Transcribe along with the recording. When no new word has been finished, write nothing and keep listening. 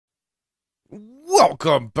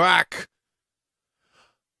welcome back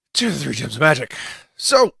to the Three Gems of Magic.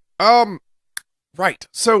 So, right.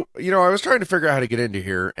 So, I was trying to figure out how to get into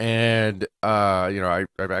here, and, I've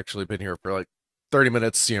actually been here for like 30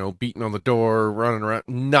 minutes, beating on the door, running around,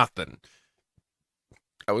 nothing.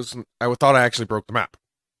 I thought I actually broke the map.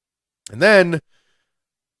 And then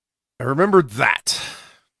I remembered that.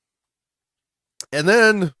 And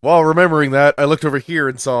then, while remembering that, I looked over here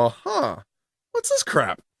and saw, what's this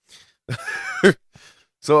crap?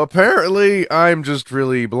 So apparently, I'm just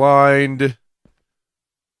really blind.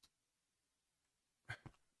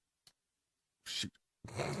 Shoot.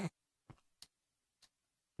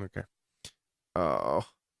 Okay. Oh,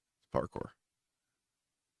 parkour.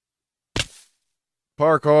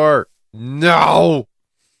 Parkour. No.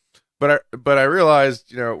 But I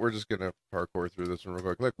realized, we're just gonna parkour through this one real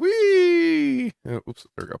quick. Like, whee! Oops,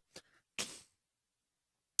 there we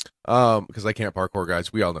go. Because I can't parkour,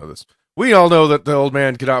 guys. We all know this. We all know that the old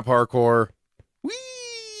man cannot parkour.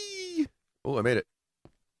 Whee! Oh, I made it.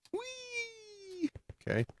 Whee!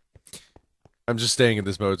 Okay. I'm just staying in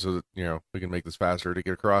this mode so that, we can make this faster to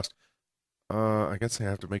get across. I guess I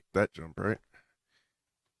have to make that jump, right?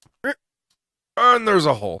 And there's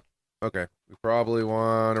a hole. Okay. We probably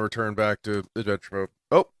want to return back to adventure mode.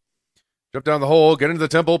 Oh! Jump down the hole, get into the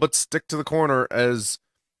temple, but stick to the corner as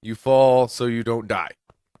you fall so you don't die.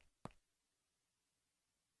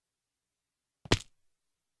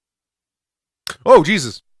 Oh,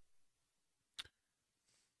 Jesus.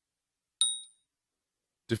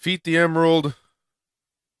 Defeat the emerald.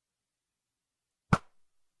 I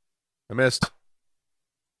missed.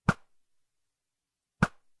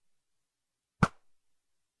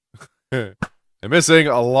 I'm missing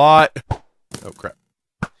a lot. Oh, crap.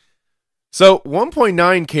 So,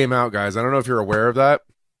 1.9 came out, guys. I don't know if you're aware of that.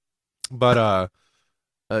 But,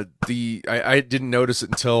 I didn't notice it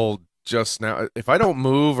until just now. If I don't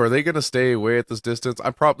move, are they going to stay away at this distance?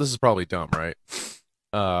 This is probably dumb, right?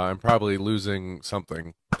 I'm probably losing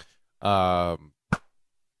something. But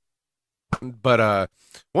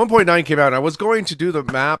 1.9 came out, and I was going to do the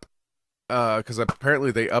map, because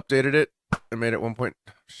apparently they updated it and made it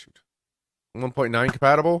 1.9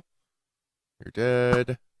 compatible. You're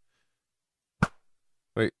dead.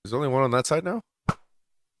 Wait, there's only one on that side now? Where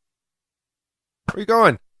are you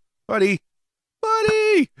going? Buddy!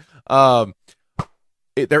 Buddy!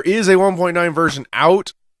 There is a 1.9 version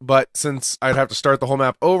out, but since I'd have to start the whole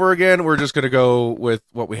map over again, we're just going to go with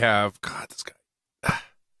what we have. God, this guy.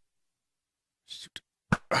 Shoot.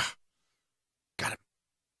 Got him.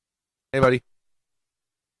 Hey, buddy.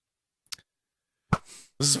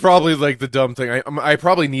 This is probably like the dumb thing. I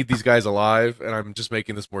probably need these guys alive, and I'm just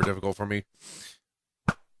making this more difficult for me.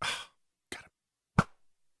 Got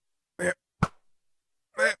him.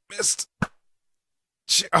 Missed.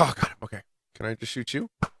 Oh, got him. Okay. Can I just shoot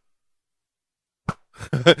you?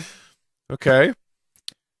 Okay.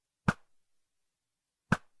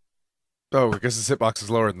 Oh, I guess the hitbox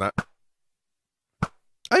is lower than that.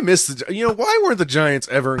 I missed the... why weren't the giants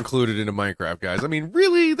ever included into Minecraft, guys? I mean,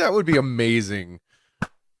 really? That would be amazing.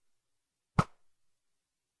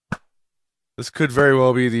 This could very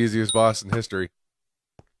well be the easiest boss in history.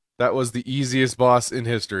 That was the easiest boss in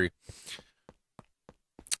history.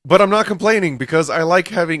 But I'm not complaining because I like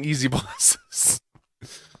having easy bosses.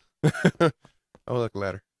 Oh, look,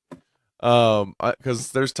 ladder.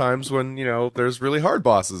 Because there's times when, there's really hard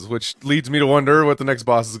bosses, which leads me to wonder what the next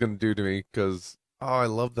boss is going to do to me, because, oh, I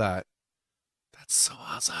love that. That's so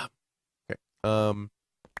awesome. Okay,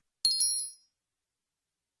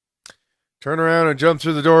 turn around and jump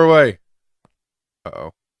through the doorway.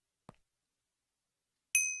 Uh-oh.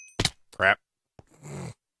 Crap.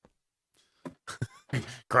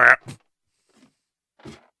 Crap.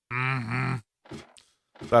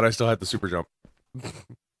 Thought I still had the super jump.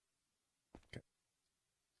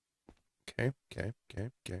 Okay.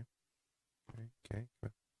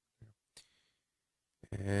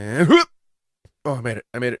 And whoop! Oh, I made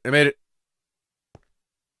it.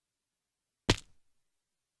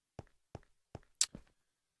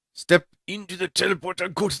 Step into the teleporter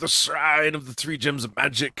and go to the shrine of the Three Gems of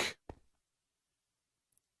Magic.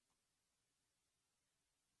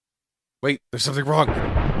 Wait, there's something wrong.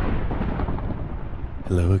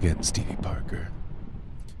 Hello again, Stevie Parker.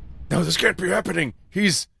 No, this can't be happening.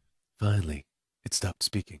 He's... Finally, it stopped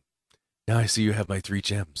speaking. Now I see you have my 3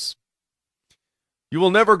 gems. You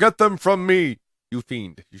will never get them from me, you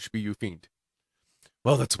fiend. You should be you fiend.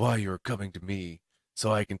 Well, that's why you're coming to me,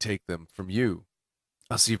 so I can take them from you.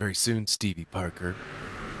 I'll see you very soon, Stevie Parker.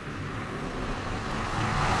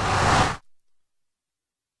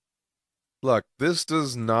 Look, this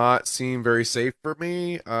does not seem very safe for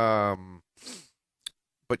me.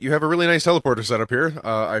 but you have a really nice teleporter set up here.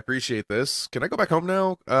 I appreciate this. Can I go back home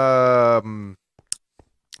now?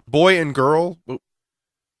 Boy and girl. Whoop.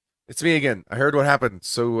 It's me again. I heard what happened,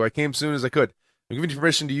 so I came soon as I could. I'm giving you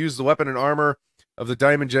permission to use the weapon and armor of the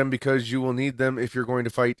diamond gem because you will need them if you're going to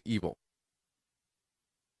fight evil.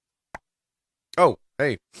 Oh,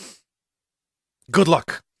 hey. Good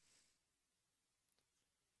luck.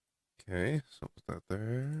 Okay, so put that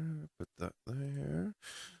there. Put that there.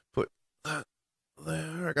 Put that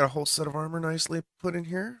there. I got a whole set of armor nicely put in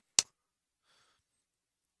here.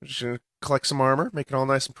 I'm just gonna collect some armor, make it all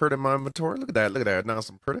nice and pretty in my inventory. Look at that, look at that. Nice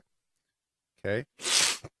and pretty. Okay.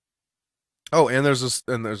 Oh, and there's a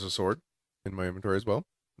sword in my inventory as well.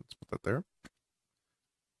 Let's put that there.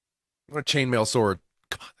 I want a chainmail sword.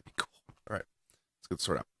 Come on, that'd be cool. All right, let's get the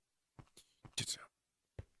sword out.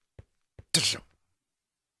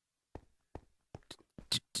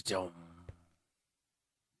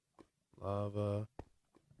 Lava.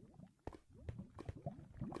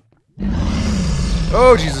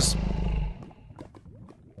 Oh, Jesus.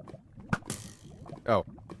 Oh.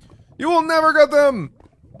 You will never get them!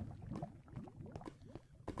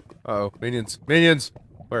 Uh-oh. Minions. Minions!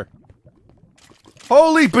 Where?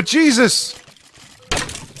 Holy bejesus!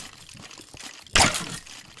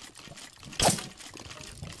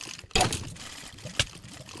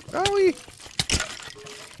 Owie!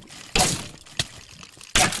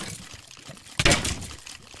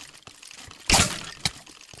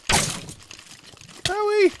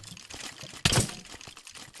 Owie!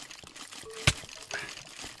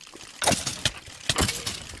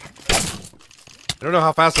 I don't know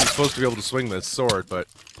how fast I'm supposed to be able to swing this sword, but...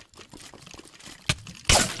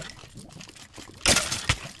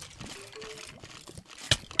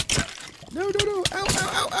 No, no, no! Ow,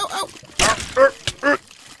 ow, ow, ow, ow!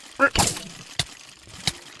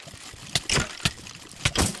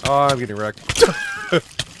 Oh, I'm getting wrecked.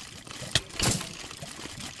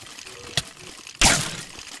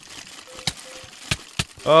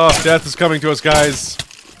 Oh, death is coming to us, guys.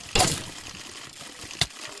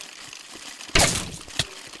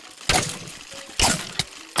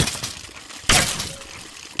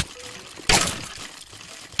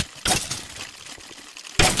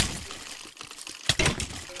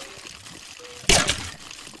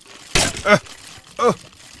 Oh,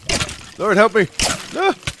 Lord help me!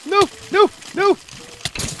 No, no, no, no!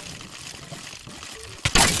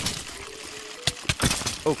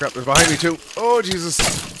 Oh crap! They're behind me too. Oh Jesus!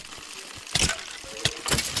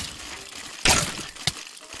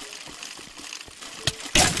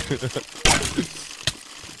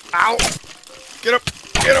 Ow! Get up!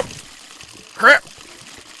 Get up! Crap!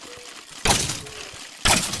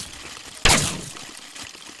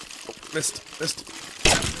 Oh, missed! Missed!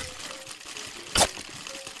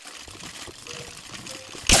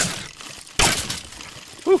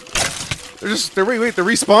 Wait, they're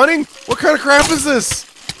respawning? What kind of crap is this?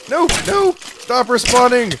 No, no! Stop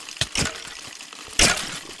respawning!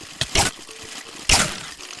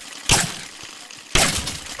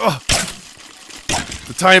 Oh!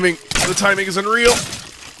 The timing is unreal!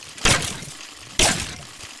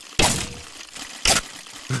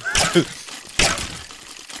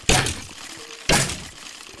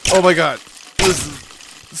 Oh my god! This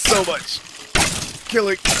is so much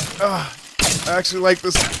killing. I actually like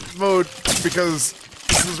this mode because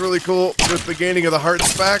this is really cool with the gaining of the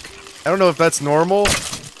hearts back. I don't know if that's normal.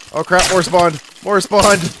 Oh crap, more spawned! More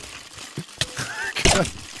spawned!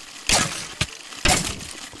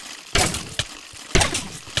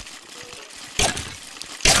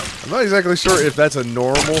 I'm not exactly sure if that's a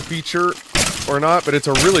normal feature or not, but it's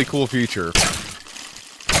a really cool feature.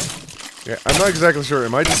 Yeah, I'm not exactly sure.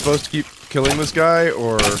 Am I just supposed to keep killing this guy,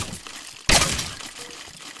 or...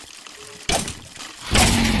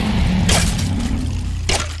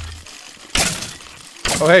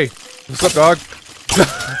 Oh, hey. What's up, dog?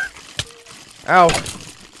 Ow.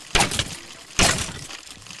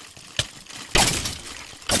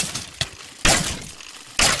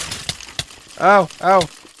 Ow, ow.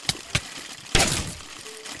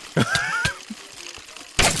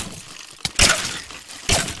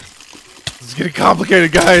 This is getting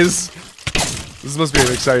complicated, guys. This must be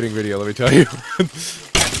an exciting video, let me tell you.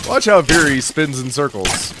 Watch how Veery spins in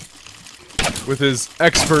circles. With his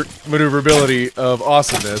expert maneuverability of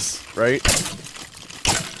awesomeness, right?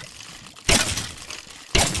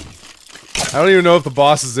 I don't even know if the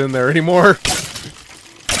boss is in there anymore.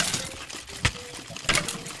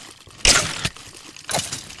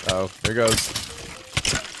 Oh, there goes.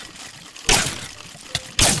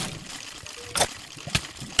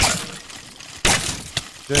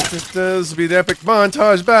 This will be the epic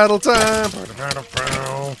montage battle time.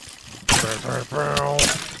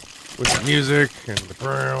 With the music and the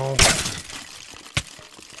brow.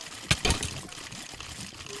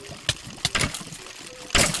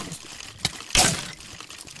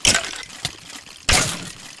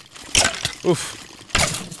 Oof.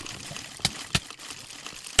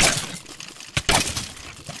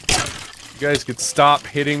 You guys could stop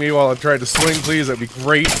hitting me while I'm trying to swing, please. That'd be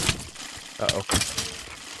great. Uh-oh.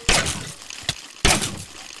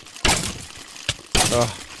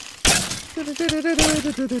 Oh.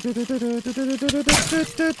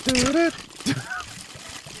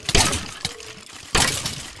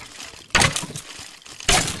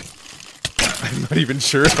 I'm not even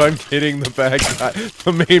sure if I'm kidding. The bad guy.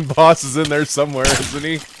 The main boss is in there somewhere, isn't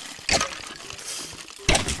he?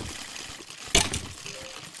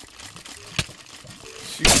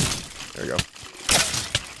 Shoot. There we go.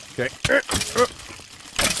 Okay.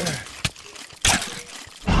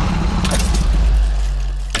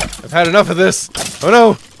 I've had enough of this. Oh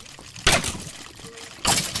no!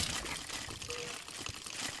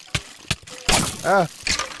 Ah.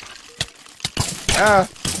 Ah.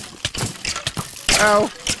 Ow.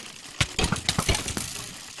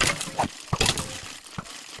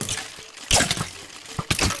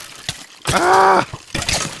 Ah!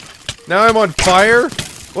 Now I'm on fire?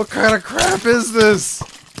 What kind of crap is this?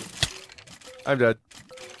 I'm dead.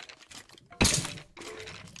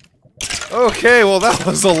 Okay, well that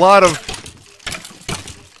was a lot of...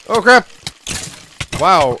 Oh crap!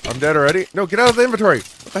 Wow, I'm dead already? No, get out of the inventory!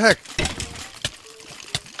 What the heck?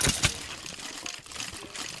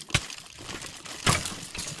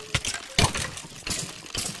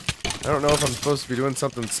 I don't know if I'm supposed to be doing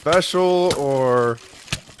something special, or...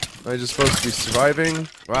 am I just supposed to be surviving?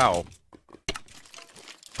 Wow.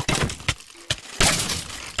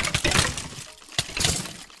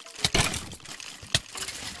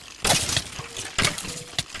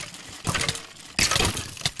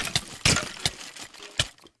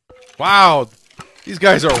 Wow, these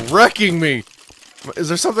guys are wrecking me. Is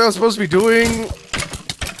there something I'm supposed to be doing? Am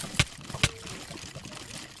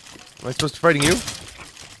I supposed to be fighting you?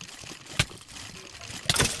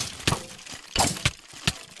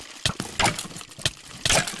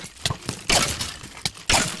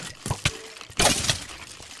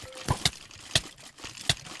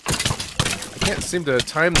 I can't seem to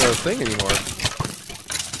time the thing anymore.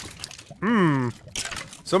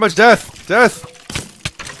 So much death! Death!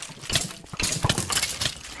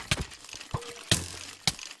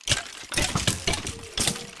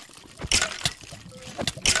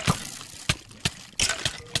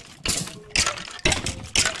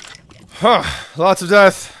 Huh, lots of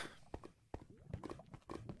death.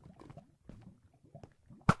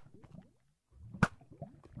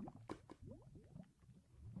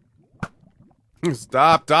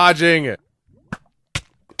 Stop dodging.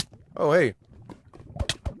 Oh, hey.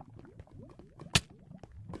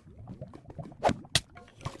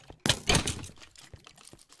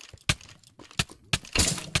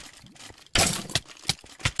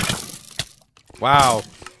 Wow.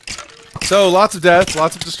 So, lots of death,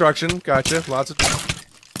 lots of destruction. Gotcha. Lots of...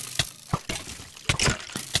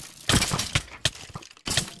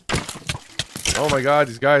 Oh my god,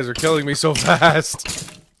 these guys are killing me so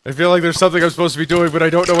fast. I feel like there's something I'm supposed to be doing, but I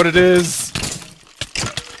don't know what it is.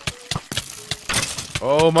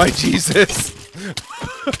 Oh my Jesus.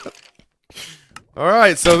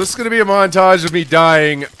 Alright, so this is going to be a montage of me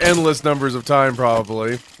dying endless numbers of time,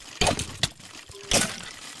 probably.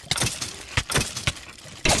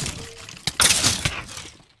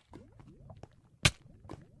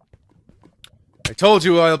 I told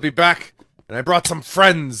you I'll be back, and I brought some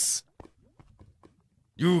friends.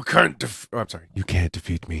 You can't oh, I'm sorry. You can't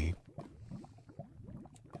defeat me.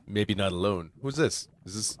 Maybe not alone. Who's this?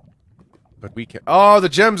 Is this... But we can't... Oh, the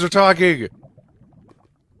gems are talking!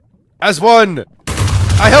 As one!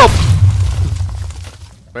 I helped!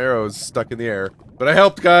 My arrow's stuck in the air. But I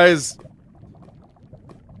helped, guys!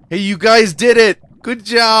 Hey, you guys did it! Good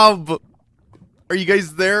job! Are you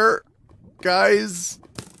guys there? Guys?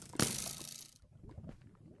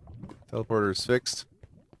 Teleporter's fixed.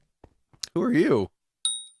 Who are you?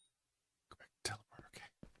 Teleporter, okay.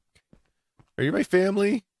 Are you my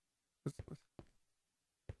family? Do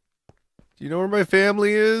you know where my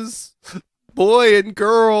family is? Boy and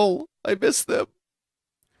girl! I miss them.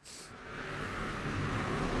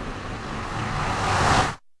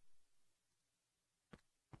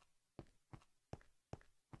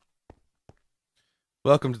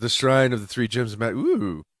 Welcome to the Shrine of the Three Gems of Matt.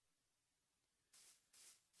 Ooh.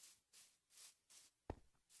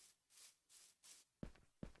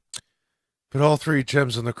 Put all three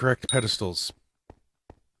gems on the correct pedestals.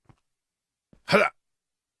 Hada!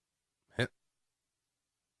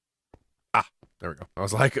 I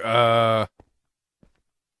was like,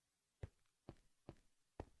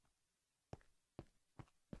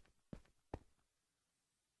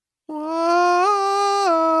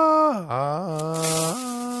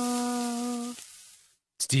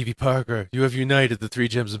 Stevie Parker, you have united the 3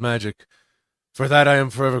 gems of magic. For that I am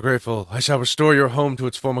forever grateful. I shall restore your home to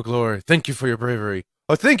its former glory. Thank you for your bravery.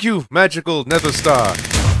 Oh, thank you, magical nether star.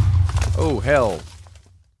 Oh, hell.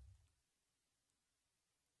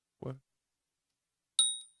 What?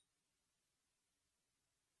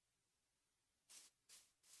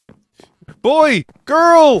 Boy!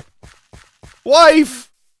 Girl!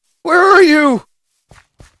 Wife! Where are you?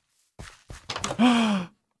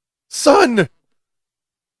 Son!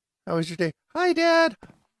 How was your day? Hi, Dad!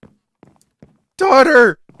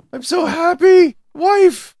 Daughter! I'm so happy!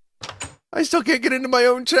 Wife! I still can't get into my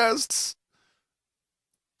own chests!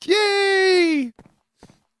 Yay!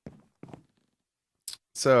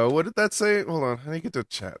 So, what did that say? Hold on, how do you get to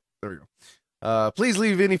chat? There we go. Please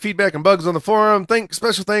leave any feedback and bugs on the forum.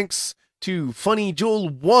 Special thanks to Funny Joel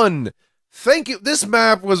 1. Thank you. This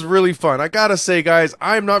map was really fun. I gotta say, guys,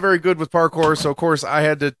 I'm not very good with parkour, so of course I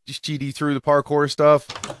had to GD through the parkour stuff.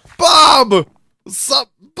 Bob! What's up,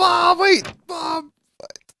 Bob? Wait, Bob.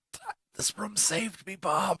 This room saved me,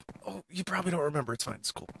 Bob. Oh, you probably don't remember. It's fine.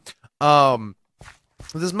 It's cool.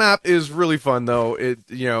 This map is really fun, though.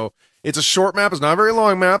 It's a short map. It's not a very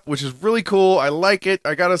long map, which is really cool. I like it.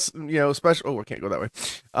 I got a, special... Oh, I can't go that way.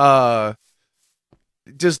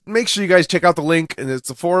 Just make sure you guys check out the link, and it's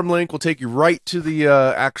the forum link. Will take you right to the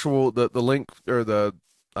actual the link or the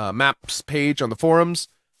maps page on the forums.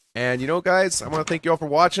 And guys, I want to thank you all for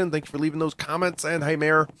watching. Thank you for leaving those comments. And hey,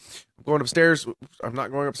 Mayor, I'm going upstairs. I'm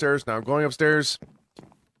not going upstairs now. I'm going upstairs.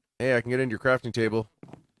 Hey, I can get into your crafting table.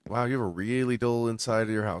 Wow, you have a really dull inside of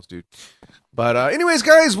your house, dude. But anyways,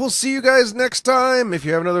 guys, we'll see you guys next time. If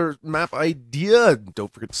you have another map idea,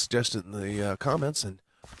 don't forget to suggest it in the comments, and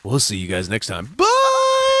we'll see you guys next time. Bye!